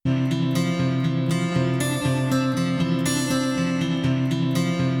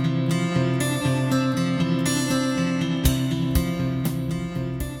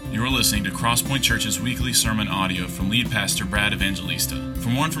Crosspoint Church's weekly sermon audio from lead pastor Brad Evangelista. For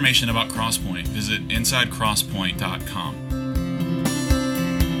more information about Crosspoint, visit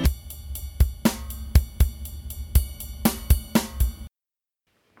insidecrosspoint.com.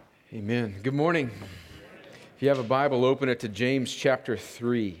 Amen. Good morning. If you have a Bible, open it to James chapter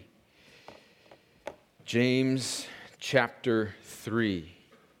 3. James chapter 3.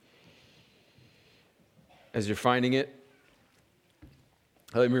 As you're finding it,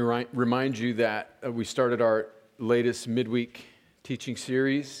 let me remind you that we started our latest midweek teaching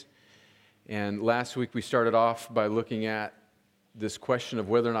series. And last week we started off by looking at this question of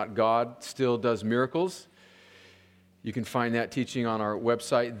whether or not God still does miracles. You can find that teaching on our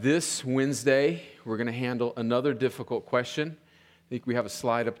website. This Wednesday, we're going to handle another difficult question. I think we have a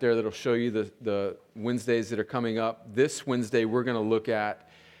slide up there that will show you the Wednesdays that are coming up. This Wednesday, we're going to look at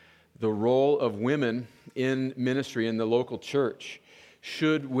the role of women in ministry in the local church.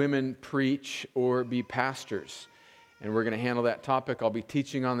 Should women preach or be pastors? And we're going to handle that topic. I'll be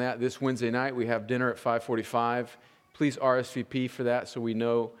teaching on that this Wednesday night. We have dinner at 5:45. Please RSVP for that so we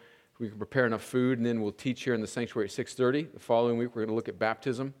know we can prepare enough food, and then we'll teach here in the sanctuary at 6:30. The following week, we're going to look at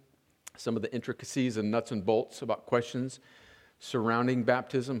baptism, some of the intricacies and nuts and bolts about questions surrounding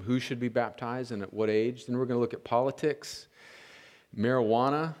baptism, who should be baptized and at what age. Then we're going to look at politics,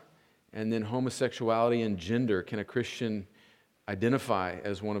 marijuana, and then homosexuality and gender. Can a Christian identify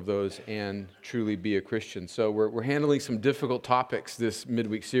as one of those and truly be a Christian? So we're handling some difficult topics this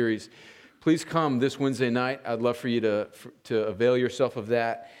midweek series. Please come this Wednesday night. I'd love for you to avail yourself of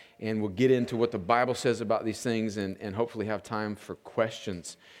that, and we'll get into what the Bible says about these things and hopefully have time for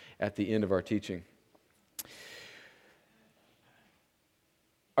questions at the end of our teaching.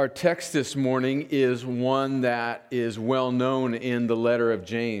 Our text this morning is one that is well known in the letter of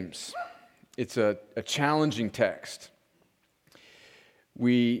James. It's a challenging text.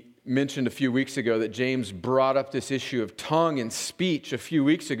 We mentioned a few weeks ago that James brought up this issue of tongue and speech a few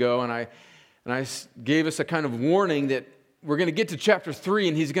weeks ago, and I gave us a kind of warning that we're going to get to chapter 3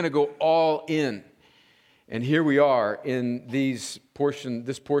 and he's going to go all in. And here we are in this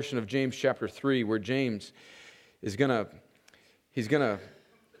portion of James chapter 3 where James is going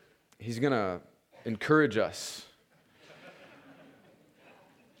to encourage us.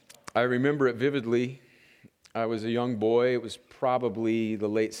 I remember it vividly. I was a young boy. It was probably the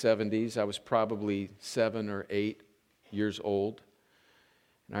late 70s. I was probably 7 or 8 years old.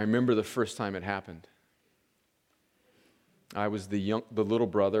 And I remember the first time it happened. I was the little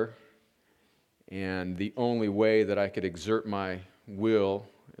brother, and the only way that I could exert my will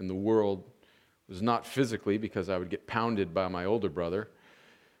in the world was not physically, because I would get pounded by my older brother,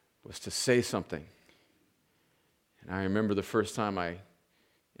 was to say something. And I remember the first time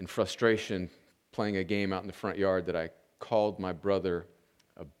in frustration, playing a game out in the front yard, that I called my brother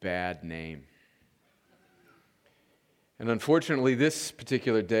a bad name. And unfortunately, this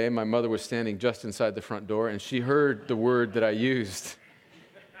particular day, my mother was standing just inside the front door, and she heard the word that I used,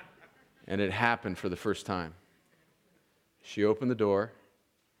 and it happened for the first time. She opened the door,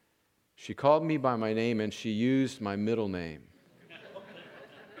 she called me by my name, and she used my middle name.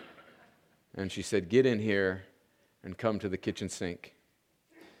 And she said, "Get in here and come to the kitchen sink."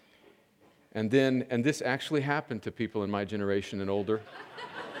 And this actually happened to people in my generation and older.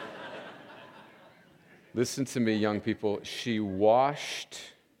 Listen to me, young people. She washed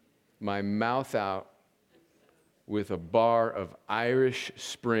my mouth out with a bar of Irish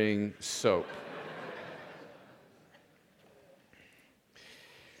Spring soap.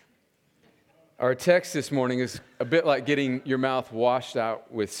 Our text this morning is a bit like getting your mouth washed out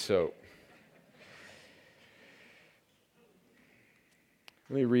with soap.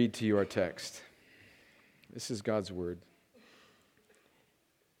 Let me read to you our text. This is God's word.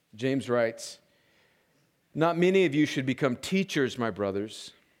 James writes, "Not many of you should become teachers, my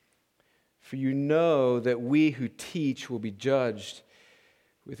brothers, for you know that we who teach will be judged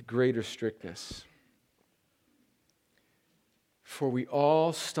with greater strictness. For we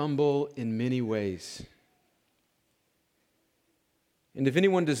all stumble in many ways. And if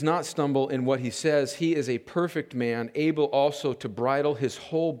anyone does not stumble in what he says, he is a perfect man, able also to bridle his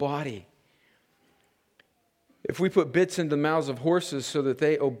whole body. If we put bits into the mouths of horses so that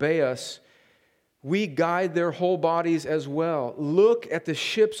they obey us, we guide their whole bodies as well. Look at the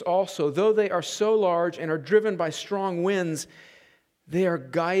ships also. Though they are so large and are driven by strong winds, they are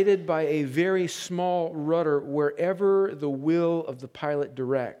guided by a very small rudder wherever the will of the pilot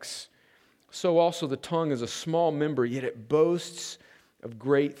directs. So also the tongue is a small member, yet it boasts of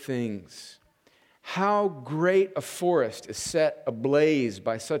great things. How great a forest is set ablaze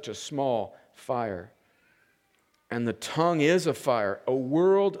by such a small fire. And the tongue is a fire, a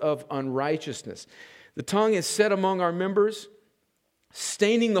world of unrighteousness. The tongue is set among our members,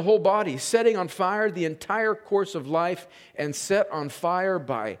 staining the whole body, setting on fire the entire course of life, and set on fire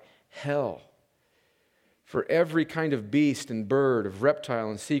by hell. For every kind of beast and bird, of reptile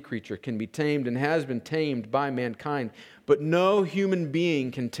and sea creature can be tamed and has been tamed by mankind, but no human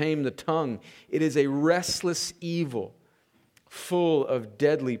being can tame the tongue. It is a restless evil, full of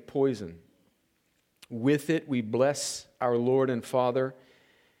deadly poison. With it we bless our Lord and Father,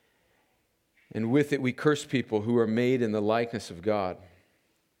 and with it we curse people who are made in the likeness of God.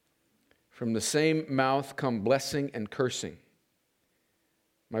 From the same mouth come blessing and cursing.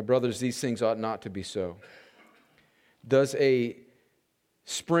 My brothers, these things ought not to be so. Does a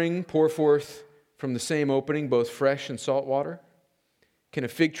spring pour forth from the same opening both fresh and salt water? Can a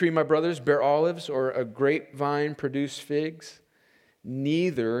fig tree, my brothers, bear olives, or a grapevine produce figs?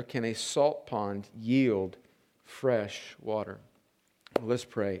 Neither can a salt pond yield fresh water. Well, let's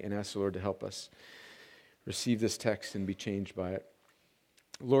pray and ask the Lord to help us receive this text and be changed by it.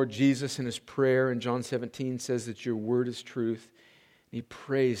 Lord Jesus, in his prayer in John 17, says that your word is truth. He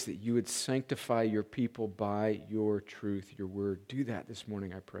prays that you would sanctify your people by your truth, your word. Do that this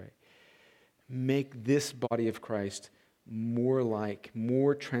morning, I pray. Make this body of Christ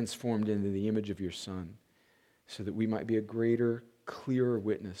more transformed into the image of your Son, so that we might be a greater, clearer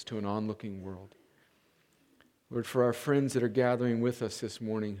witness to an onlooking world. Lord, for our friends that are gathering with us this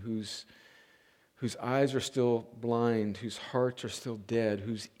morning, whose eyes are still blind, whose hearts are still dead,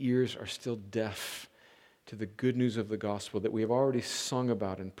 whose ears are still deaf to the good news of the gospel that we have already sung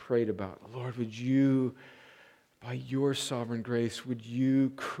about and prayed about, Lord, would you, by your sovereign grace, would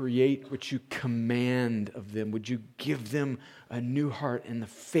you create what you command of them? Would you give them a new heart and the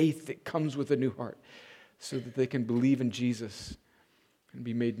faith that comes with a new heart, so that they can believe in Jesus and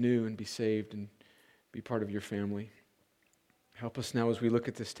be made new and be saved and be part of your family. Help us now as we look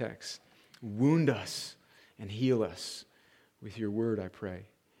at this text. Wound us and heal us with your word, I pray.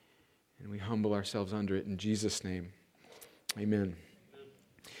 And we humble ourselves under it in Jesus' name. Amen.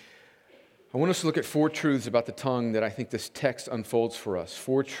 I want us to look at 4 truths about the tongue that I think this text unfolds for us.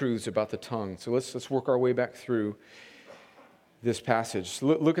 4 truths about the tongue. So let's work our way back through this passage.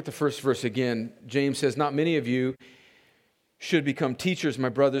 Look at the first verse again. James says, "Not many of you should become teachers, my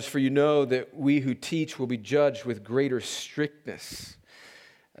brothers, for you know that we who teach will be judged with greater strictness."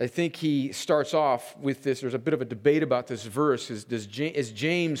 I think he starts off with this. There's a bit of a debate about this verse. Is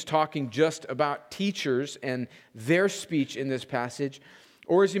James talking just about teachers and their speech in this passage?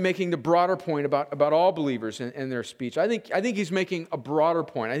 Or is he making the broader point about all believers and their speech? I think he's making a broader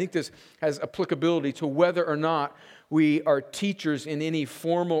point. I think this has applicability to whether or not we are teachers in any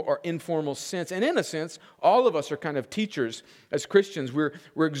formal or informal sense. And in a sense, all of us are kind of teachers as Christians. We're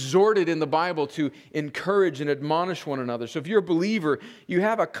exhorted in the Bible to encourage and admonish one another. So if you're a believer, you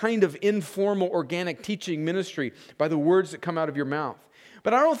have a kind of informal, organic teaching ministry by the words that come out of your mouth.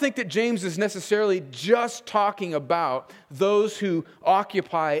 But I don't think that James is necessarily just talking about those who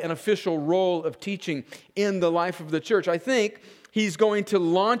occupy an official role of teaching in the life of the church. I think he's going to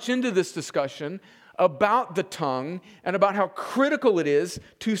launch into this discussion about the tongue and about how critical it is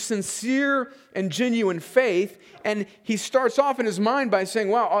to sincere and genuine faith. And he starts off in his mind by saying,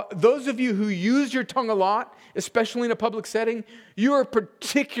 wow, those of you who use your tongue a lot, especially in a public setting, you are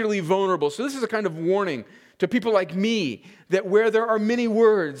particularly vulnerable. So this is a kind of warning to people like me, that where there are many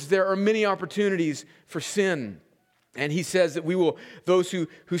words, there are many opportunities for sin. And he says that those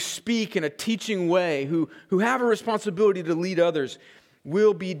who speak in a teaching way, who have a responsibility to lead others,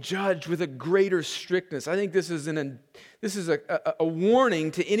 will be judged with a greater strictness. I think this is a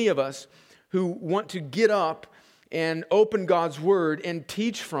warning to any of us who want to get up and open God's word and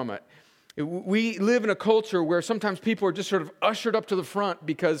teach from it. We live in a culture where sometimes people are just sort of ushered up to the front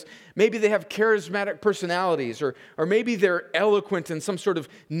because maybe they have charismatic personalities or maybe they're eloquent in some sort of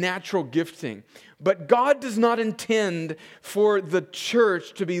natural gifting. But God does not intend for the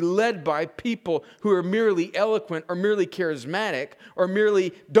church to be led by people who are merely eloquent or merely charismatic or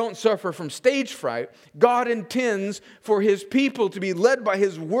merely don't suffer from stage fright. God intends for His people to be led by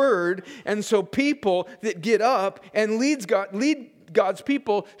His word, and so people that get up and lead God's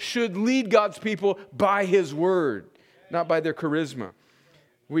people should lead God's people by His word, not by their charisma.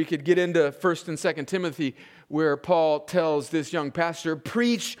 We could get into 1 and 2 Timothy where Paul tells this young pastor,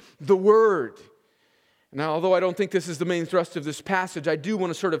 preach the word. Now, although I don't think this is the main thrust of this passage, I do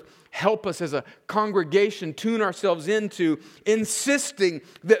want to sort of help us as a congregation tune ourselves into insisting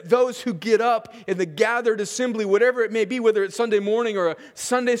that those who get up in the gathered assembly, whatever it may be, whether it's Sunday morning or a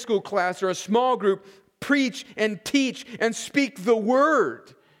Sunday school class or a small group, preach and teach and speak the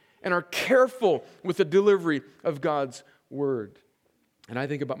word. and are careful with the delivery of God's word. And I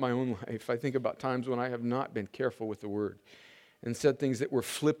think about my own life. I think about times when I have not been careful with the word and said things that were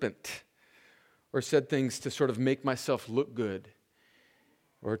flippant, or said things to sort of make myself look good,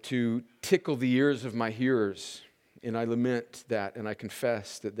 or to tickle the ears of my hearers. And I lament that, and I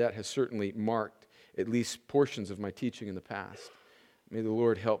confess that that has certainly marked at least portions of my teaching in the past. May the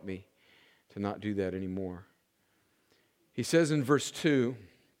Lord help me to not do that anymore. He says in verse 2,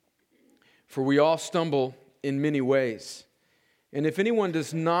 "For we all stumble in many ways. And if anyone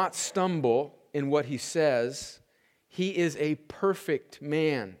does not stumble in what he says, he is a perfect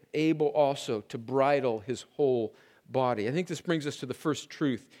man, able also to bridle his whole body." I think this brings us to the first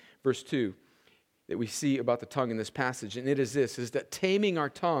truth, verse 2, that we see about the tongue in this passage. And it is this, is that taming our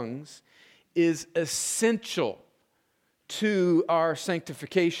tongues is essential to our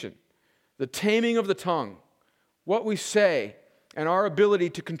sanctification. The taming of the tongue, what we say, and our ability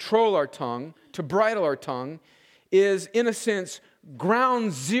to control our tongue, to bridle our tongue, is, in a sense,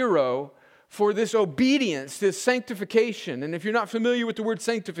 ground zero for this obedience, this sanctification. And if you're not familiar with the word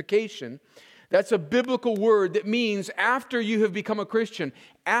sanctification, that's a biblical word that means after you have become a Christian,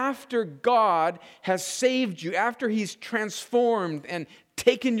 after God has saved you, after He's transformed and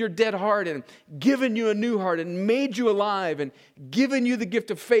taken your dead heart and given you a new heart and made you alive and given you the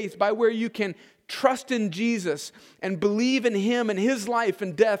gift of faith by where you can trust in Jesus and believe in Him and His life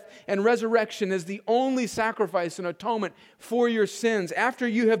and death and resurrection as the only sacrifice and atonement for your sins. After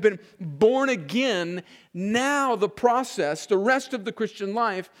you have been born again, now the process, the rest of the Christian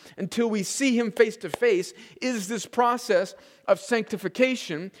life, until we see Him face to face, is this process of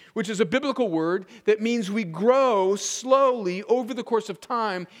sanctification, which is a biblical word that means we grow slowly over the course of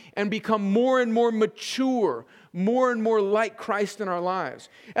time and become more and more mature, more and more like Christ in our lives.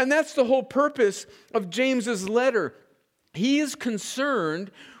 And that's the whole purpose of James's letter. He is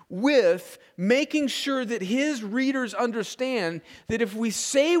concerned with making sure that his readers understand that if we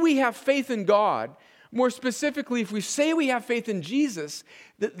say we have faith in God, more specifically, if we say we have faith in Jesus,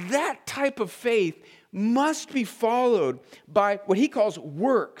 that type of faith must be followed by what he calls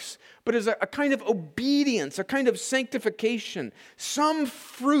works, but as a kind of obedience, a kind of sanctification, some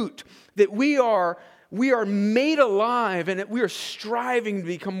fruit that we are made alive and that we are striving to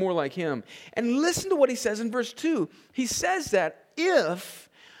become more like Him. And listen to what he says in verse 2. He says that if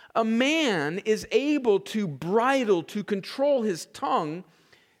a man is able to bridle, to control his tongue, it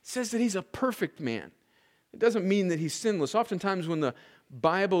says that he's a perfect man. It doesn't mean that he's sinless. Oftentimes when the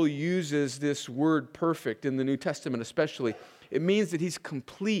Bible uses this word perfect in the New Testament especially, it means that he's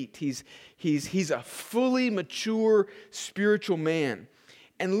complete. He's a fully mature spiritual man.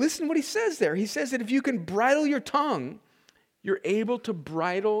 And listen to what he says there. He says that if you can bridle your tongue, you're able to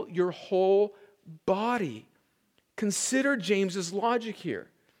bridle your whole body. Consider James's logic here.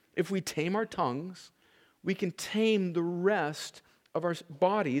 If we tame our tongues, we can tame the rest of our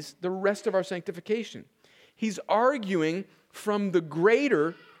bodies, the rest of our sanctification. He's arguing from the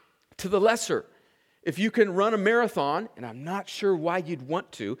greater to the lesser. If you can run a marathon, and I'm not sure why you'd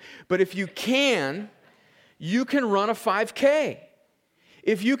want to, but if you can run a 5K.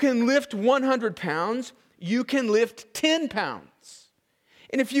 If you can lift 100 pounds, you can lift 10 pounds.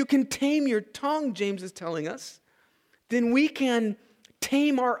 And if you can tame your tongue, James is telling us, then we can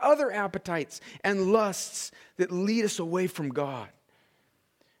tame our other appetites and lusts that lead us away from God.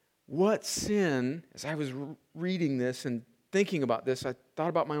 What sin, as I was reading this and thinking about this, I thought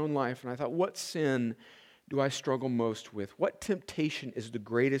about my own life and I thought, what sin do I struggle most with? What temptation is the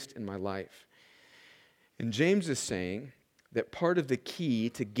greatest in my life? And James is saying that part of the key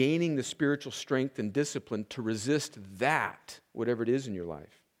to gaining the spiritual strength and discipline to resist that, whatever it is in your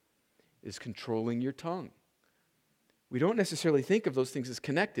life, is controlling your tongue. We don't necessarily think of those things as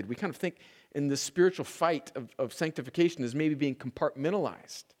connected. We kind of think in the spiritual fight of sanctification as maybe being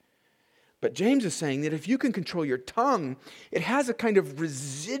compartmentalized. But James is saying that if you can control your tongue, it has a kind of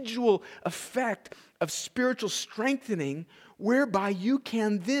residual effect of spiritual strengthening whereby you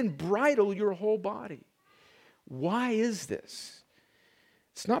can then bridle your whole body. Why is this?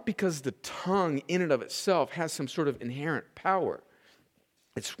 It's not because the tongue in and of itself has some sort of inherent power.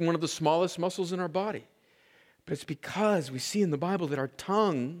 It's one of the smallest muscles in our body. But it's because we see in the Bible that our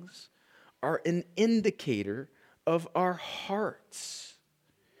tongues are an indicator of our hearts.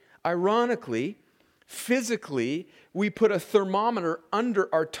 Ironically, physically, we put a thermometer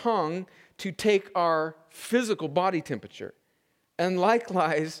under our tongue to take our physical body temperature. And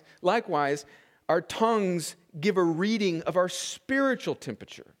likewise, our tongues give a reading of our spiritual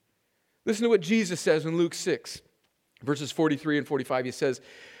temperature. Listen to what Jesus says in Luke 6, verses 43 and 45. He says,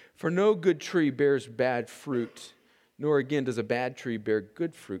 "For no good tree bears bad fruit, nor again does a bad tree bear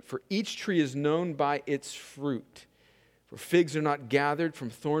good fruit. For each tree is known by its fruit. For figs are not gathered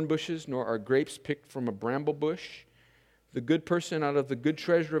from thorn bushes, nor are grapes picked from a bramble bush. The good person out of the good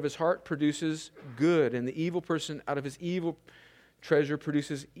treasure of his heart produces good, and the evil person out of his evil treasure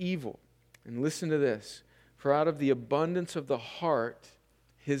produces evil. And listen to this. For out of the abundance of the heart,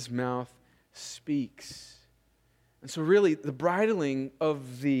 his mouth speaks. And so really, the bridling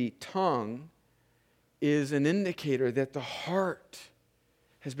of the tongue is an indicator that the heart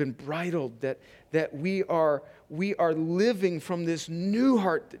has been bridled, that we are living from this new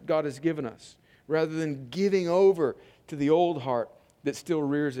heart that God has given us, rather than giving over to the old heart that still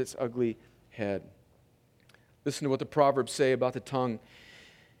rears its ugly head. Listen to what the Proverbs say about the tongue.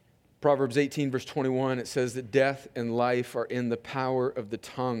 Proverbs 18, verse 21, it says that death and life are in the power of the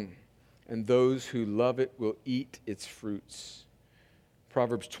tongue, and those who love it will eat its fruits.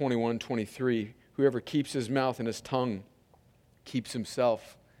 Proverbs 21, 23, whoever keeps his mouth and his tongue keeps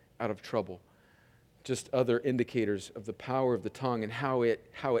himself out of trouble. Just other indicators of the power of the tongue and how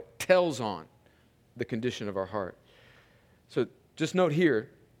it tells on the condition of our heart. So just note here,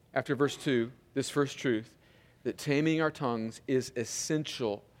 after verse 2, this first truth, that taming our tongues is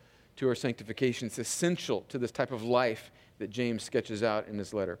essential to our sanctification. It's essential to this type of life that James sketches out in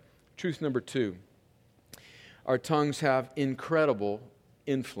his letter. Truth number 2, our tongues have incredible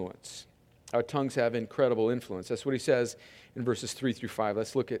influence. Our tongues have incredible influence. That's what he says in verses 3 through 5.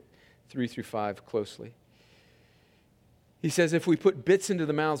 Let's look at 3 through 5 closely. He says, if we put bits into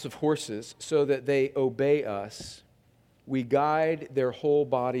the mouths of horses so that they obey us, we guide their whole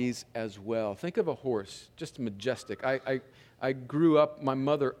bodies as well. Think of a horse, just majestic. I grew up, my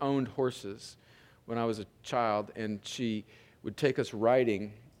mother owned horses when I was a child, and she would take us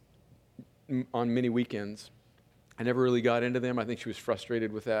riding on many weekends. I never really got into them. I think she was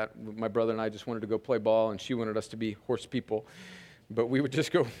frustrated with that. My brother and I just wanted to go play ball, and she wanted us to be horse people. But we would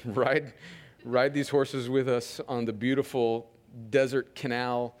just go ride these horses with us on the beautiful desert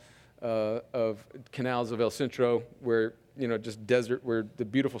canals of El Centro, where, just desert, where the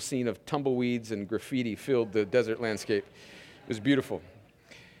beautiful scene of tumbleweeds and graffiti filled the desert landscape. It was beautiful.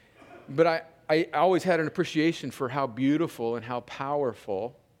 But I always had an appreciation for how beautiful and how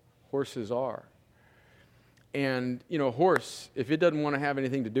powerful horses are. And, a horse, if it doesn't want to have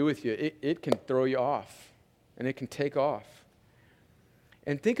anything to do with you, it can throw you off, and it can take off.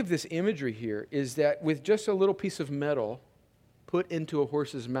 And think of this imagery here, is that with just a little piece of metal put into a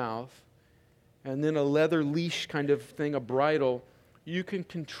horse's mouth, and then a leather leash kind of thing, a bridle, you can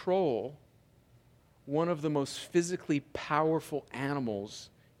control one of the most physically powerful animals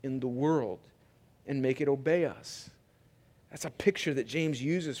in the world and make it obey us. That's a picture that James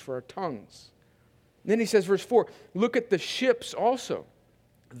uses for our tongues. And then he says, verse 4, look at the ships also.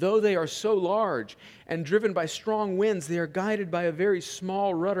 Though they are so large and driven by strong winds, they are guided by a very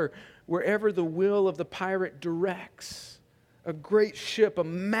small rudder wherever the will of the pirate directs. A great ship, a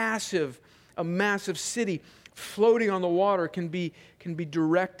massive city floating on the water can be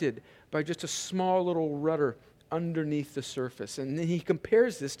directed by just a small little rudder underneath the surface. And then he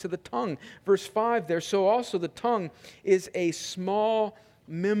compares this to the tongue. Verse 5 there, so also the tongue is a small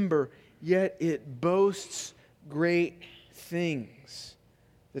member, yet it boasts great things.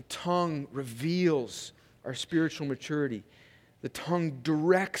 The tongue reveals our spiritual maturity. The tongue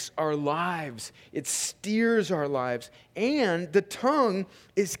directs our lives. It steers our lives. And the tongue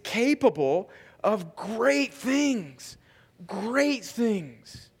is capable of great things. Great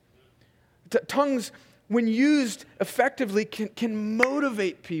things. Tongues, when used effectively, can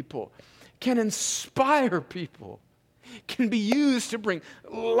motivate people, can inspire people, can be used to bring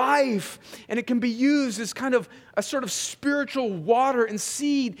life, and it can be used as kind of a sort of spiritual water and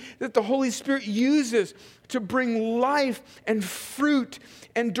seed that the Holy Spirit uses to bring life and fruit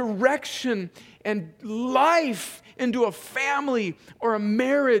and direction and life into a family or a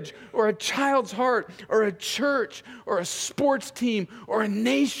marriage or a child's heart or a church or a sports team or a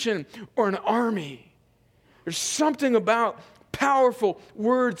nation or an army. There's something about powerful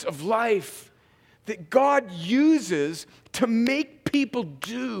words of life that God uses to make people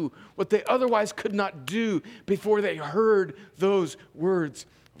do what they otherwise could not do before they heard those words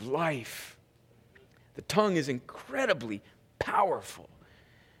of life. The tongue is incredibly powerful.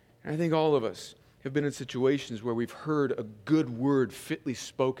 And I think all of us have been in situations where we've heard a good word fitly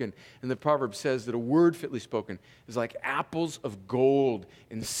spoken. And the proverb says that a word fitly spoken is like apples of gold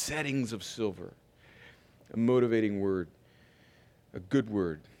in settings of silver. A motivating word, a good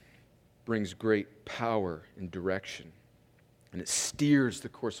word, brings great power and direction, and it steers the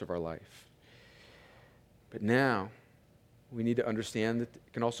course of our life. But now, we need to understand that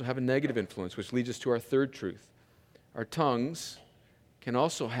it can also have a negative influence, which leads us to our third truth. our tongues can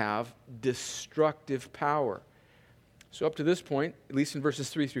also have destructive power. So up to this point, at least in verses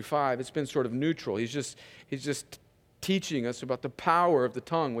 3 through 5, it's been sort of neutral. He's just teaching us about the power of the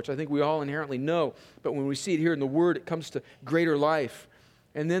tongue, which I think we all inherently know. But when we see it here in the Word, it comes to greater life.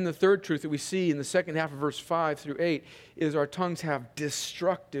 And then the third truth that we see in the second half of verse 5 through 8 is our tongues have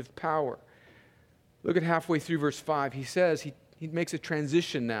destructive power. Look at halfway through verse 5. He says, he makes a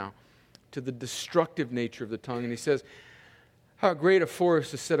transition now to the destructive nature of the tongue. And he says, how great a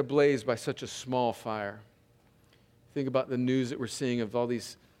forest is set ablaze by such a small fire. Think about the news that we're seeing of all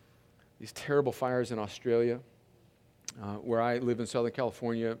these terrible fires in Australia. Where I live in Southern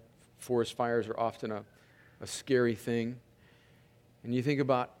California, forest fires are often a scary thing. And you think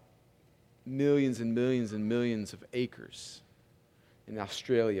about millions and millions and millions of acres in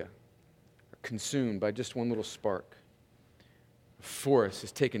Australia are consumed by just one little spark. A forest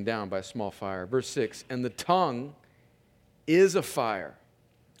is taken down by a small fire. Verse 6, and the tongue is a fire,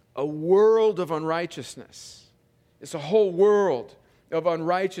 a world of unrighteousness. It's a whole world of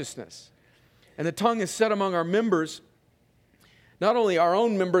unrighteousness. And the tongue is set among our members, not only our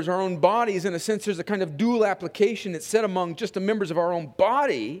own members, our own bodies. In a sense, there's a kind of dual application. It's set among just the members of our own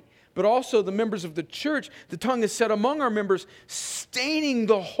body, but also the members of the church. The tongue is set among our members, staining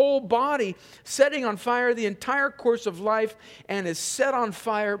the whole body, setting on fire the entire course of life, and is set on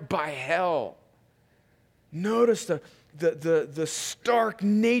fire by hell. Notice the stark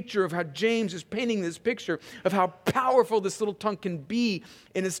nature of how James is painting this picture of how powerful this little tongue can be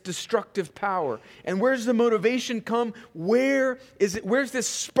in its destructive power. And where's the motivation come? Where's this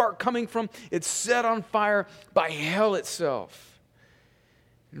spark coming from? It's set on fire by hell itself.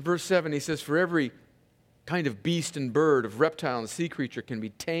 In verse 7, he says, for every kind of beast and bird, of reptile and sea creature can be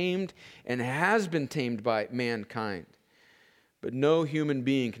tamed and has been tamed by mankind. But no human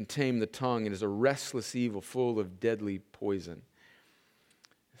being can tame the tongue. It is a restless evil full of deadly poison.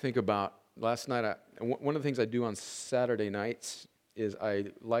 Think about last night. One of the things I do on Saturday nights is I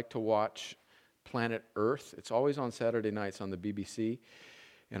like to watch Planet Earth. It's always on Saturday nights on the BBC.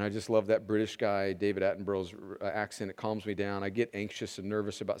 And I just love that British guy, David Attenborough's accent. It calms me down. I get anxious and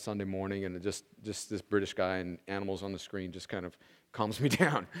nervous about Sunday morning, and just this British guy and animals on the screen just kind of calms me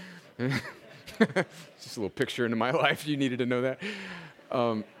down. Just a little picture into my life. You needed to know that.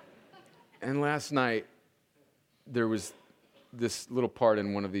 And last night, there was this little part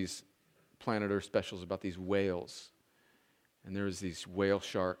in one of these Planet Earth specials about these whales. And there was these whale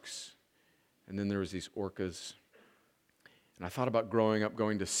sharks. And then there was these orcas. And I thought about growing up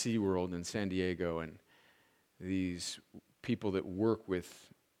going to SeaWorld in San Diego and these people that work with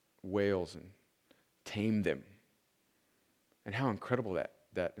whales and tame them. And how incredible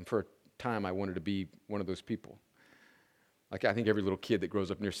that. And for a time, I wanted to be one of those people. Like, I think every little kid that grows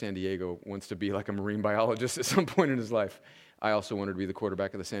up near San Diego wants to be like a marine biologist at some point in his life. I also wanted to be the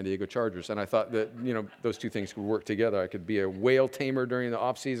quarterback of the San Diego Chargers, and I thought that, those two things could work together. I could be a whale tamer during the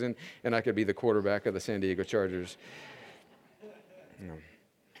off season, and I could be the quarterback of the San Diego Chargers.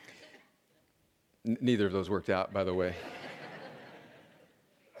 Neither of those worked out, by the way.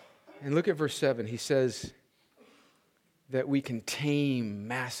 And look at verse 7. He says that we can tame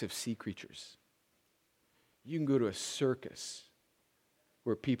massive sea creatures. You can go to a circus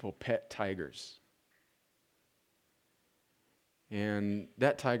where people pet tigers. And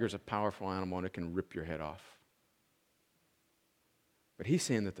that tiger's a powerful animal and it can rip your head off. But he's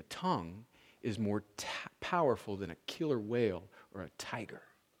saying that the tongue is more powerful than a killer whale or a tiger.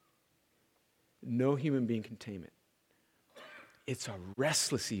 No human being can tame it. It's a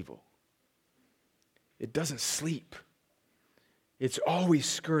restless evil. It doesn't sleep. It's always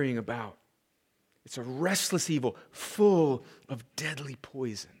scurrying about. It's a restless evil full of deadly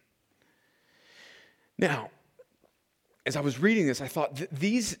poison. Now, as I was reading this, I thought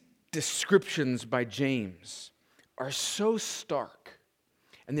these descriptions by James are so stark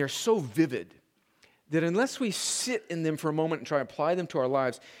and they're so vivid that unless we sit in them for a moment and try to apply them to our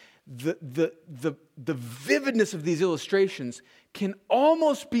lives, the vividness of these illustrations can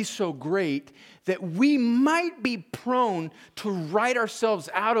almost be so great that we might be prone to write ourselves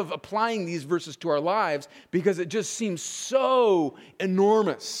out of applying these verses to our lives because it just seems so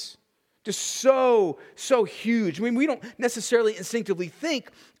enormous, just so huge. I mean, we don't necessarily instinctively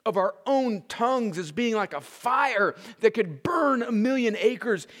think of our own tongues as being like a fire that could burn 1 million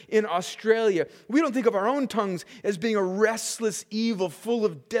acres in Australia. We don't think of our own tongues as being a restless evil full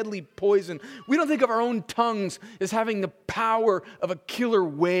of deadly poison. We don't think of our own tongues as having the power of a killer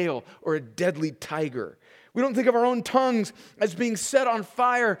whale or a deadly tiger. We don't think of our own tongues as being set on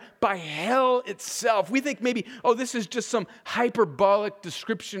fire by hell itself. We think maybe, this is just some hyperbolic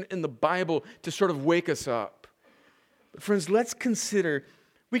description in the Bible to sort of wake us up. But friends, let's consider,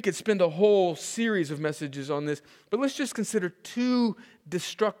 we could spend a whole series of messages on this, but let's just consider two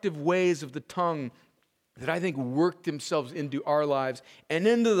destructive ways of the tongue that I think work themselves into our lives and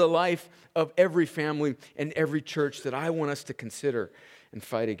into the life of every family and every church that I want us to consider and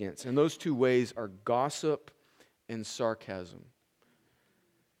fight against. And those two ways are gossip and sarcasm.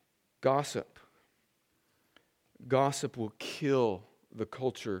 Gossip. Gossip will kill the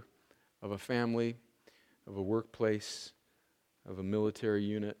culture of a family, of a workplace, of a military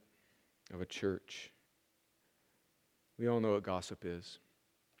unit, of a church. We all know what gossip is.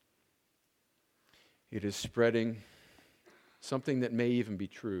 It is spreading something that may even be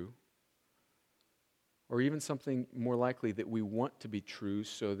true, or even something more likely that we want to be true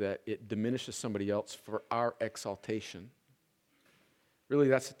so that it diminishes somebody else for our exaltation. Really,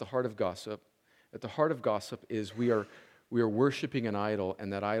 that's at the heart of gossip. At the heart of gossip is we are worshiping an idol,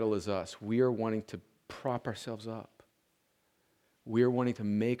 and that idol is us. We are wanting to prop ourselves up. We are wanting to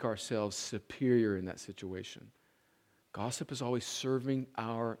make ourselves superior in that situation. Gossip is always serving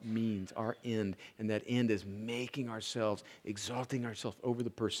our means, our end, and that end is making ourselves, exalting ourselves over the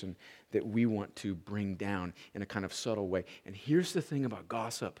person that we want to bring down in a kind of subtle way. And here's the thing about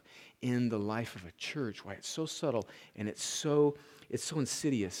gossip in the life of a church, why it's so subtle and it's so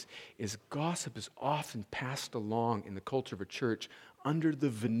insidious, is gossip is often passed along in the culture of a church under the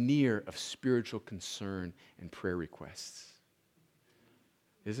veneer of spiritual concern and prayer requests.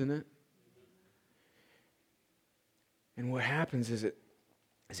 Isn't it? And what happens is it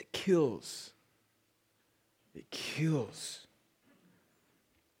kills. It kills.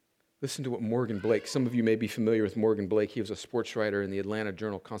 Listen to what Morgan Blake, some of you may be familiar with Morgan Blake. He was a sports writer in the Atlanta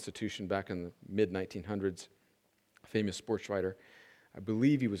Journal-Constitution back in the mid-1900s, a famous sports writer. I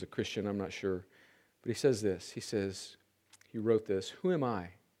believe he was a Christian, I'm not sure. But he says this, he wrote this, "Who am I?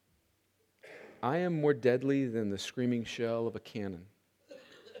 I am more deadly than the screaming shell of a cannon.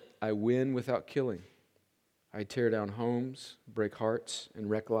 I win without killing. I tear down homes, break hearts, and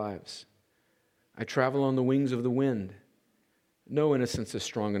wreck lives. I travel on the wings of the wind. No innocence is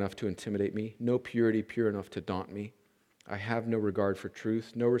strong enough to intimidate me, no purity pure enough to daunt me. I have no regard for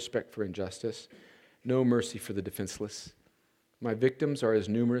truth, no respect for injustice, no mercy for the defenseless. My victims are as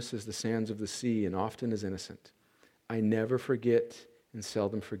numerous as the sands of the sea and often as innocent. I never forget and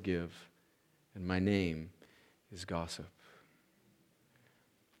seldom forgive, and my name is gossip."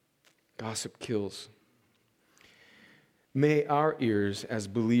 Gossip kills. May our ears as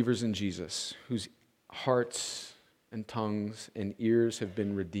believers in Jesus, whose hearts and tongues and ears have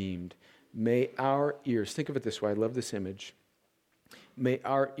been redeemed, may our ears, think of it this way, I love this image, may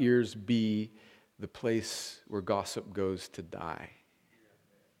our ears be the place where gossip goes to die.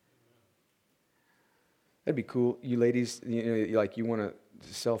 That'd be cool. You ladies, you want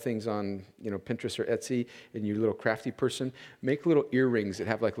to sell things on, Pinterest or Etsy, and you're a little crafty person, make little earrings that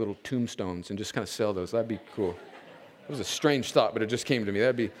have like little tombstones and just kind of sell those. That'd be cool. It was a strange thought, but it just came to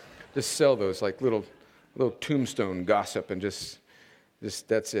me. Just sell those like little tombstone gossip and just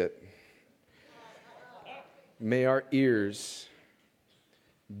that's it. May our ears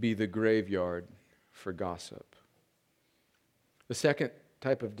be the graveyard for gossip. The second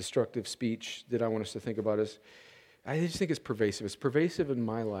type of destructive speech that I want us to think about is, I just think it's pervasive. It's pervasive in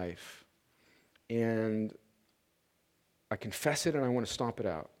my life. And I confess it and I want to stomp it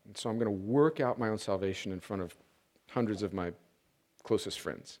out. And so I'm going to work out my own salvation in front of hundreds of my closest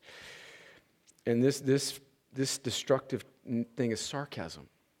friends. And this destructive thing is sarcasm.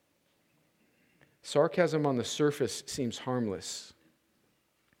 Sarcasm on the surface seems harmless.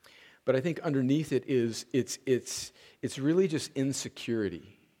 But I think underneath it is it's really just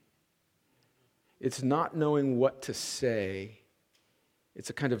insecurity. It's not knowing what to say. It's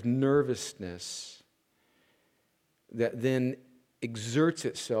a kind of nervousness that then exerts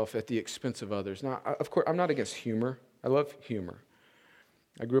itself at the expense of others. Now, of course, I'm not against humor. I love humor.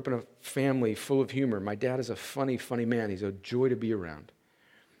 I grew up in a family full of humor. My dad is a funny, funny man. He's a joy to be around.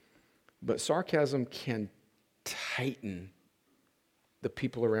 But sarcasm can tighten the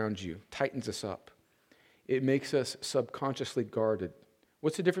people around you, tightens us up. It makes us subconsciously guarded.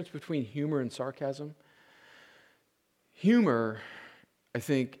 What's the difference between humor and sarcasm? Humor, I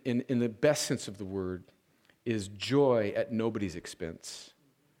think, in the best sense of the word, is joy at nobody's expense.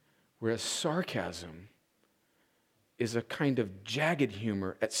 Whereas sarcasm is a kind of jagged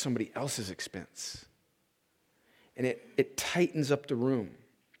humor at somebody else's expense. And it tightens up the room.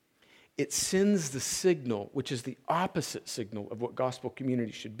 It sends the signal, which is the opposite signal of what gospel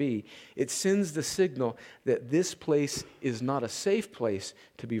community should be. It sends the signal that this place is not a safe place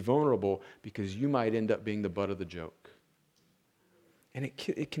to be vulnerable because you might end up being the butt of the joke. And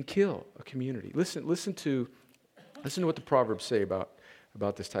it can kill a community. Listen to Listen to what the Proverbs say about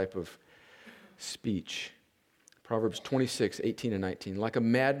this type of speech. Proverbs 26, 18 and 19. Like a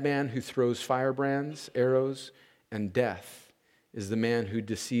madman who throws firebrands, arrows, and death is the man who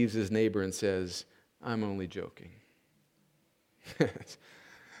deceives his neighbor and says, I'm only joking.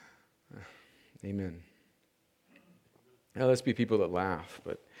 Amen. Now, let's be people that laugh,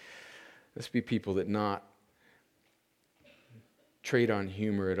 but let's be people that not trade on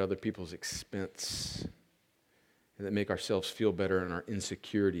humor at other people's expense, and that make ourselves feel better in our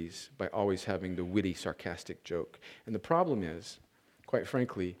insecurities by always having the witty, sarcastic joke. And the problem is, quite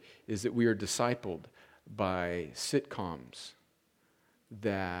frankly, is that we are discipled by sitcoms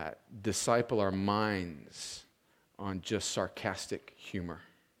that disciple our minds on just sarcastic humor.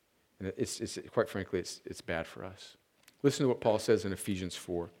 And it's quite frankly, it's bad for us. Listen to what Paul says in Ephesians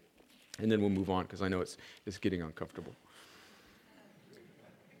 4, and then we'll move on because I know it's getting uncomfortable.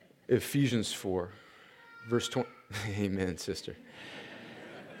 Ephesians 4, verse 20. Amen, sister.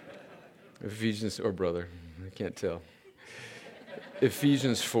 Ephesians, or brother, I can't tell.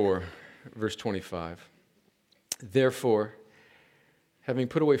 Ephesians 4, verse 25. Therefore, having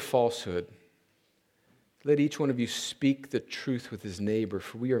put away falsehood, let each one of you speak the truth with his neighbor,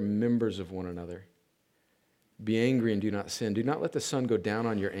 for we are members of one another. Be angry and do not sin. Do not let the sun go down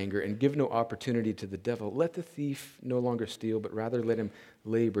on your anger, and give no opportunity to the devil. Let the thief no longer steal, but rather let him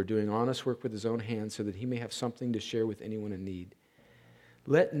labor, doing honest work with his own hands, so that he may have something to share with anyone in need.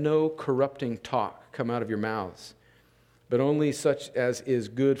 Let no corrupting talk come out of your mouths, but only such as is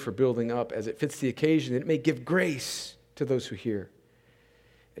good for building up, as it fits the occasion, that it may give grace to those who hear.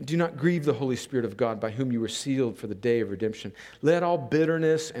 And do not grieve the Holy Spirit of God, by whom you were sealed for the day of redemption. Let all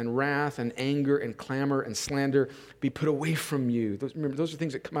bitterness and wrath and anger and clamor and slander be put away from you. Remember, those are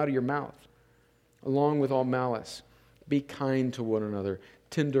things that come out of your mouth, along with all malice. Be kind to one another,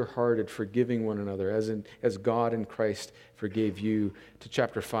 tender-hearted, forgiving one another, as God in Christ forgave you. To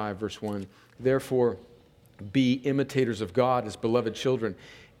chapter 5, verse 1. Therefore, be imitators of God as beloved children,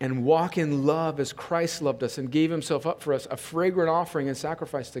 and walk in love as Christ loved us and gave himself up for us, a fragrant offering and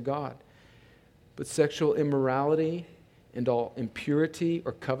sacrifice to God. But sexual immorality and all impurity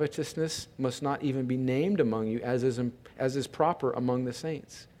or covetousness must not even be named among you, as is proper among the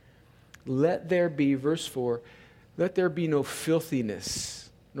saints. Let there be, verse 4, let there be no filthiness,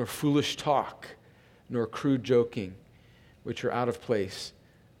 nor foolish talk, nor crude joking, which are out of place,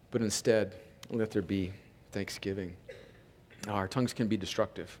 but instead let there be thanksgiving. Our tongues can be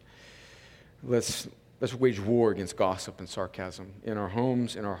destructive. Let's wage war against gossip and sarcasm in our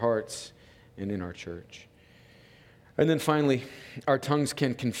homes, in our hearts, and in our church. And then finally, our tongues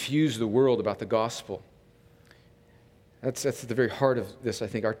can confuse the world about the gospel. That's at the very heart of this, I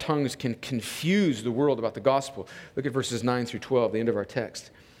think. Our tongues can confuse the world about the gospel. Look at verses 9 through 12, the end of our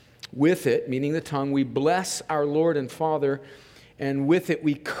text. With it, meaning the tongue, we bless our Lord and Father, and with it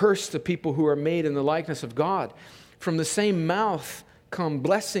we curse the people who are made in the likeness of God. From the same mouth come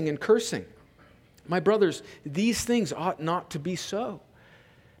blessing and cursing. My brothers, these things ought not to be so.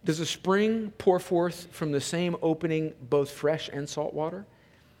 Does a spring pour forth from the same opening both fresh and salt water?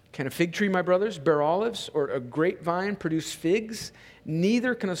 Can a fig tree, my brothers, bear olives, or a grapevine produce figs?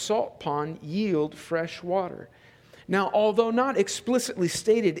 Neither can a salt pond yield fresh water. Now, although not explicitly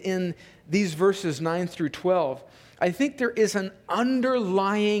stated in these verses 9 through 12, I think there is an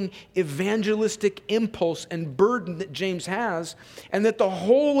underlying evangelistic impulse and burden that James has, and that the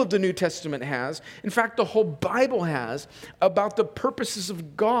whole of the New Testament has, in fact, the whole Bible has, about the purposes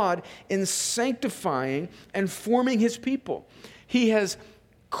of God in sanctifying and forming his people. He has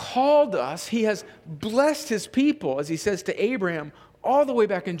called us, he has blessed his people, as he says to Abraham, all the way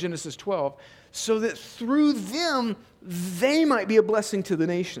back in Genesis 12, so that through them, they might be a blessing to the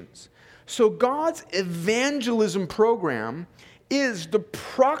nations. So God's evangelism program is the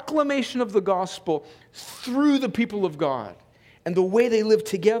proclamation of the gospel through the people of God and the way they live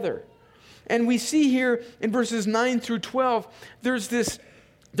together. And we see here in verses 9 through 12, there's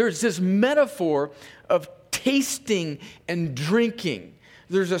this metaphor of tasting and drinking.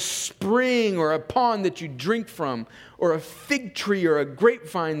 There's a spring or a pond that you drink from, or a fig tree or a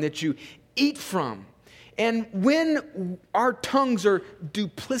grapevine that you eat from. And when our tongues are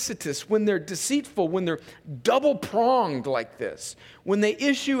duplicitous, when they're deceitful, when they're double-pronged like this, when they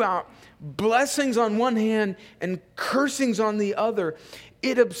issue out blessings on one hand and cursings on the other,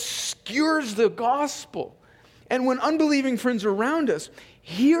 it obscures the gospel. And when unbelieving friends are around us,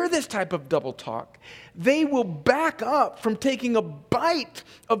 hear this type of double talk, they will back up from taking a bite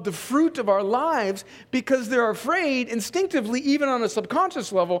of the fruit of our lives because they're afraid instinctively, even on a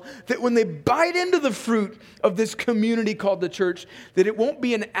subconscious level, that when they bite into the fruit of this community called the church, that it won't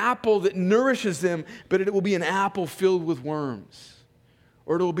be an apple that nourishes them, but it will be an apple filled with worms.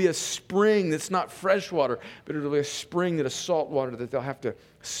 Or it will be a spring that's not fresh water, but it will be a spring that is salt water that they'll have to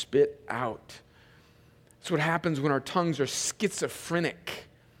spit out. That's what happens when our tongues are schizophrenic.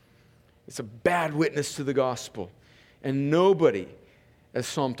 It's a bad witness to the gospel. And nobody, as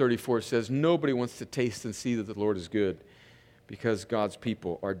Psalm 34 says, nobody wants to taste and see that the Lord is good because God's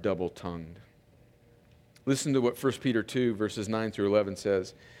people are double-tongued. Listen to what 1 Peter 2, verses 9 through 11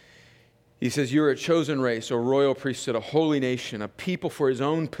 says. He says, "You are a chosen race, a royal priesthood, a holy nation, a people for his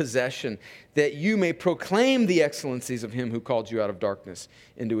own possession, that you may proclaim the excellencies of him who called you out of darkness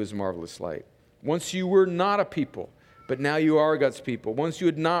into his marvelous light. Once you were not a people, but now you are God's people. Once you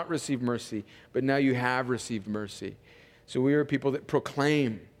had not received mercy, but now you have received mercy." So we are people that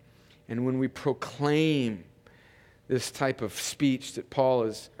proclaim. And when we proclaim this type of speech that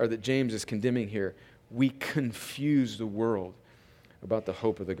that James is condemning here, we confuse the world about the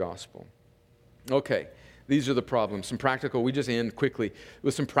hope of the gospel. Okay, these are the problems. We just end quickly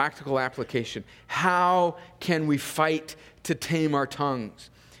with some practical application. How can we fight to tame our tongues?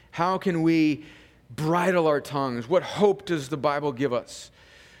 How can we bridle our tongues? What hope does the Bible give us?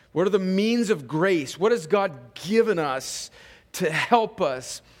 What are the means of grace? What has God given us to help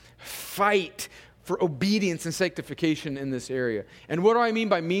us fight for obedience and sanctification in this area? And what do I mean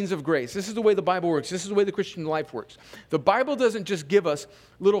by means of grace? This is the way the Bible works. This is the way the Christian life works. The Bible doesn't just give us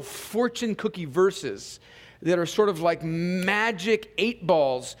little fortune cookie verses that are sort of like magic 8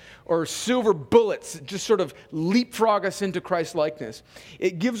 balls or silver bullets that just sort of leapfrog us into Christ likeness.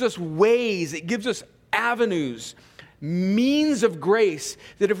 It gives us ways, it gives us avenues, means of grace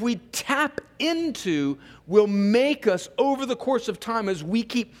that if we tap into will make us over the course of time, as we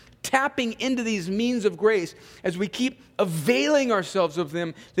keep tapping into these means of grace, as we keep availing ourselves of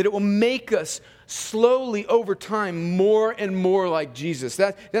them, that it will make us slowly over time more and more like Jesus.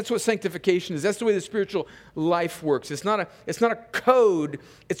 That's what sanctification is. That's the way the spiritual life works. It's not a code,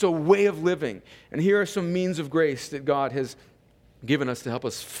 it's a way of living. And here are some means of grace that God has given us to help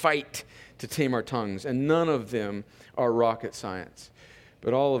us fight to tame our tongues. And none of them are rocket science,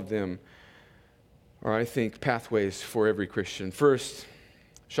 but all of them are, I think, pathways for every Christian. First,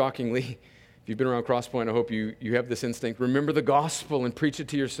 shockingly, if you've been around Crosspoint, I hope you have this instinct. Remember the gospel and preach it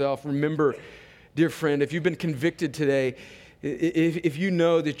to yourself. Remember, dear friend, if you've been convicted today, if you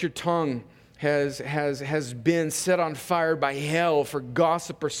know that your tongue has been set on fire by hell for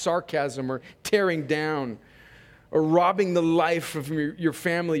gossip or sarcasm or tearing down or robbing the life of your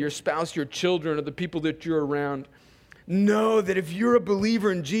family, your spouse, your children, or the people that you're around, know that if you're a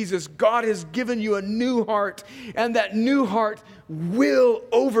believer in Jesus, God has given you a new heart, and that new heart will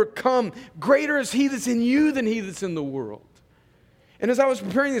overcome. Greater is he that's in you than he that's in the world. And as I was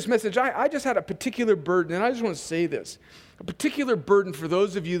preparing this message, I just had a particular burden, and I just want to say this. A particular burden for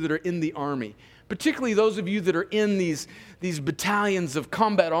those of you that are in the Army, particularly those of you that are in these battalions of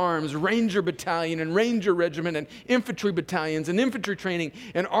combat arms, Ranger Battalion and Ranger Regiment and infantry battalions and infantry training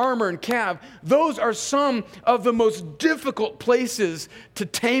and armor and cav. Those are some of the most difficult places to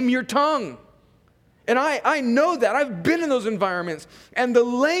tame your tongue. And I know that. I've been in those environments. And the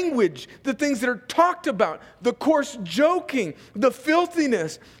language, the things that are talked about, the coarse joking, the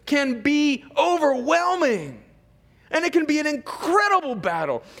filthiness can be overwhelming. And it can be an incredible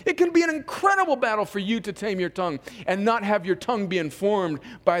battle. It can be an incredible battle for you to tame your tongue and not have your tongue be informed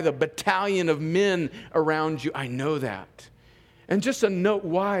by the battalion of men around you. I know that. And just a note,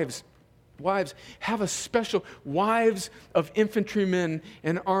 wives, wives of infantrymen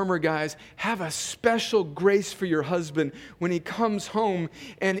and armor guys, have a special grace for your husband when he comes home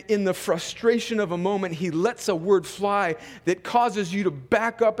and in the frustration of a moment, he lets a word fly that causes you to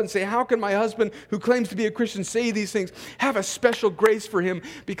back up and say, how can my husband, who claims to be a Christian, say these things? Have a special grace for him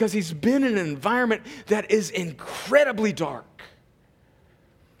because he's been in an environment that is incredibly dark.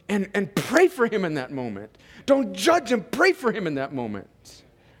 And pray for him in that moment. Don't judge him. Pray for him in that moment.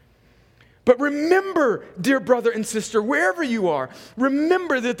 But remember, dear brother and sister, wherever you are,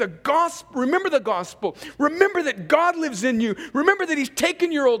 remember that the gospel, remember that God lives in you. Remember that he's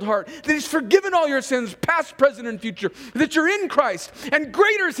taken your old heart, that he's forgiven all your sins, past, present, and future, that you're in Christ, and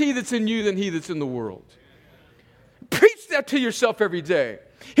greater is he that's in you than he that's in the world. Preach that to yourself every day.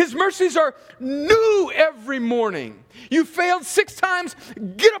 His mercies are new every morning. You failed 6 times,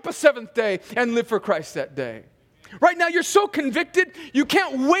 get up a 7th day and live for Christ that day. Right now, you're so convicted, you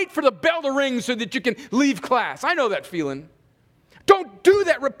can't wait for the bell to ring so that you can leave class. I know that feeling. Don't do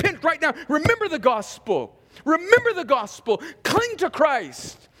that. Repent right now. Remember the gospel. Remember the gospel. Cling to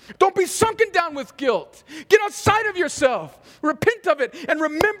Christ. Don't be sunken down with guilt. Get outside of yourself. Repent of it. And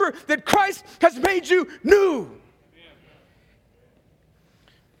remember that Christ has made you new.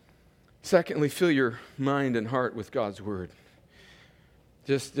 Secondly, fill your mind and heart with God's word.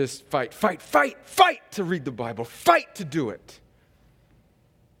 Just fight to read the Bible. Fight to do it.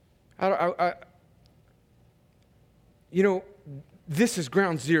 This is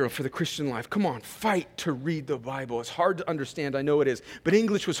ground zero for the Christian life. Come on, fight to read the Bible. It's hard to understand, I know it is. But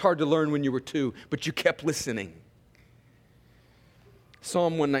English was hard to learn when you were 2, but you kept listening.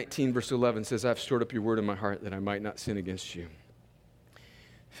 Psalm 119, verse 11 says, I've stored up your word in my heart that I might not sin against you.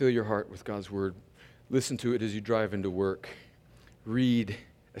 Fill your heart with God's word. Listen to it as you drive into work. Read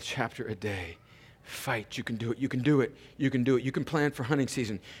a chapter a day. Fight. You can do it. You can do it. You can do it. You can plan for hunting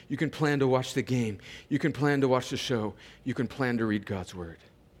season. You can plan to watch the game. You can plan to watch the show. You can plan to read God's word.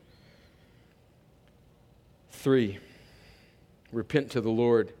 3, repent to the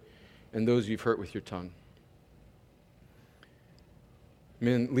Lord and those you've hurt with your tongue.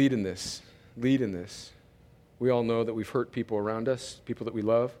 Men, lead in this. Lead in this. We all know that we've hurt people around us, people that we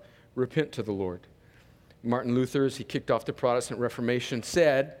love. Repent to the Lord. Martin Luther, as he kicked off the Protestant Reformation,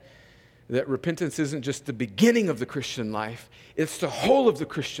 said that repentance isn't just the beginning of the Christian life, it's the whole of the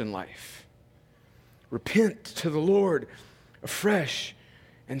Christian life. Repent to the Lord afresh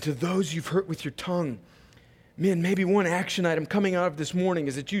and to those you've hurt with your tongue. Men, maybe one action item coming out of this morning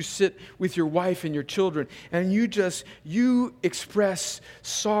is that you sit with your wife and your children and you express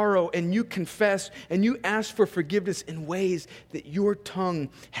sorrow and you confess and you ask for forgiveness in ways that your tongue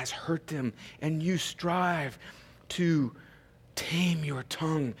has hurt them, and you strive to tame your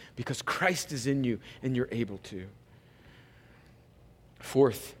tongue because Christ is in you and you're able to.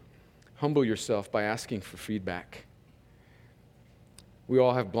 4th, humble yourself by asking for feedback. We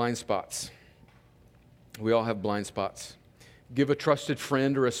all have blind spots. We all have blind spots. Give a trusted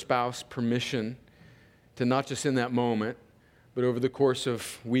friend or a spouse permission to not just in that moment, but over the course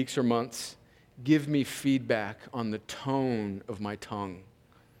of weeks or months, give me feedback on the tone of my tongue.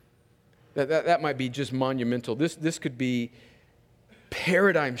 That might be just monumental. This could be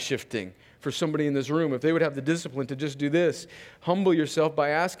paradigm shifting for somebody in this room if they would have the discipline to just do this. Humble yourself by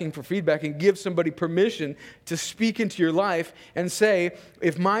asking for feedback and give somebody permission to speak into your life and say,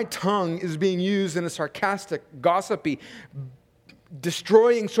 if my tongue is being used in a sarcastic, gossipy,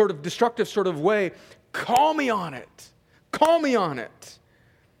 destructive sort of way, call me on it. Call me on it.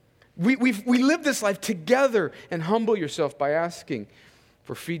 We live this life together, and humble yourself by asking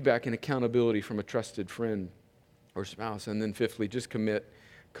for feedback and accountability from a trusted friend or spouse. And then 5thly, just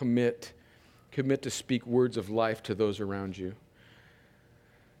commit to speak words of life to those around you.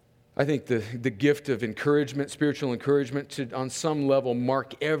 I think the gift of encouragement, spiritual encouragement, should on some level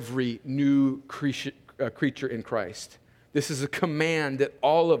mark every new creature in Christ. This is a command that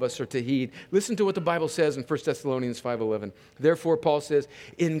all of us are to heed. Listen to what the Bible says in 1 Thessalonians 5:11. Therefore, Paul says,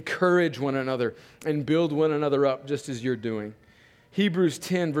 encourage one another and build one another up just as you're doing. Hebrews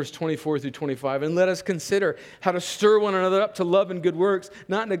 10, verse 24 through 25. And let us consider how to stir one another up to love and good works,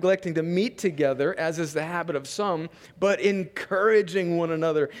 not neglecting to meet together, as is the habit of some, but encouraging one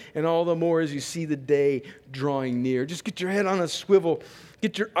another, and all the more as you see the day drawing near. Just get your head on a swivel.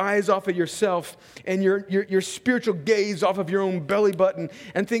 Get your eyes off of yourself and your spiritual gaze off of your own belly button,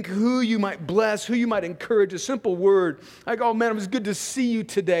 and think who you might bless, who you might encourage. A simple word like, oh man, it was good to see you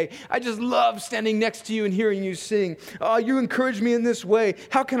today. I just love standing next to you and hearing you sing. Oh, you encouraged me in this way.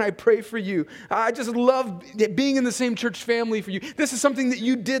 How can I pray for you? I just love being in the same church family for you. This is something that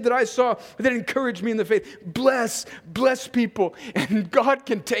you did that I saw that encouraged me in the faith. Bless people. And God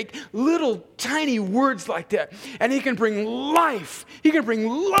can take little tiny words like that, and He can bring life. He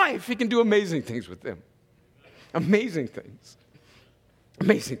can do amazing things with them. Amazing things.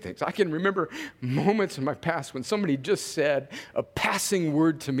 Amazing things. I can remember moments in my past when somebody just said a passing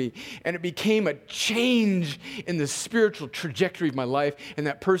word to me, and it became a change in the spiritual trajectory of my life, and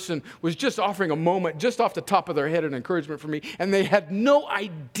that person was just offering a moment just off the top of their head, an encouragement for me, and they had no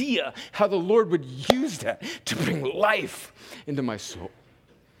idea how the Lord would use that to bring life into my soul.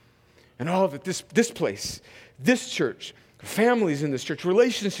 And all of it, this place, this church, families in this church,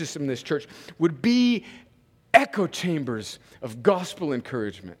 relationships in this church would be echo chambers of gospel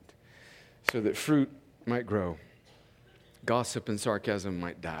encouragement so that fruit might grow, gossip and sarcasm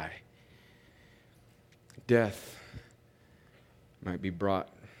might die, death might be brought,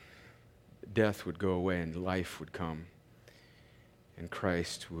 death would go away and life would come, and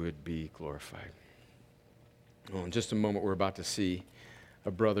Christ would be glorified. Well, in just a moment, we're about to see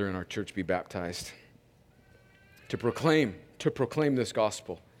a brother in our church be baptized to proclaim to proclaim this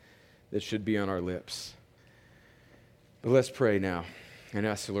gospel that should be on our lips. But let's pray now and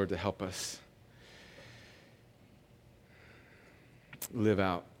ask the Lord to help us live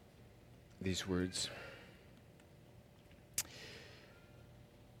out these words.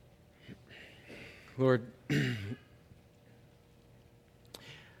 Lord,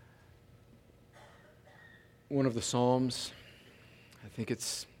 one of the Psalms, I think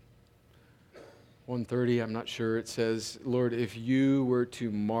it's 130, I'm not sure, it says, Lord, if you were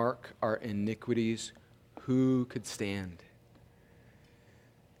to mark our iniquities, who could stand?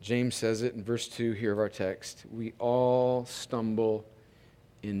 James says it in verse 2 here of our text. We all stumble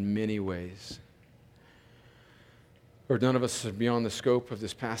in many ways. Lord, none of us are beyond the scope of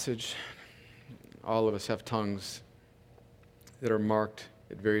this passage. All of us have tongues that are marked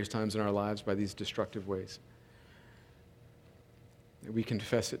at various times in our lives by these destructive ways. We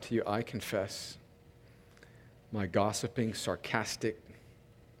confess it to you. I confess my gossiping, sarcastic,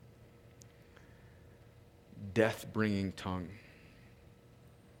 death-bringing tongue.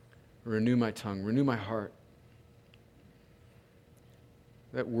 Renew my tongue, renew my heart.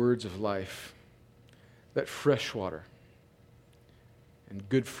 Let words of life, let fresh water and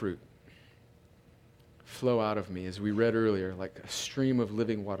good fruit flow out of me, as we read earlier, like a stream of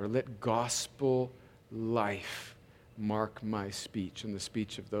living water. Let gospel life mark my speech and the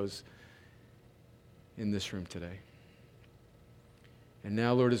speech of those in this room today. And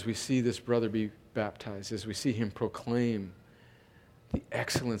now, Lord, as we see this brother be baptized, as we see him proclaim the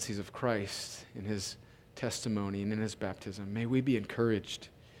excellencies of Christ in his testimony and in his baptism, may we be encouraged.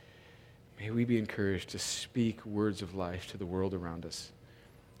 May we be encouraged to speak words of life to the world around us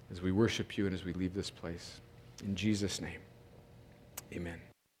as we worship you and as we leave this place. In Jesus' name, amen.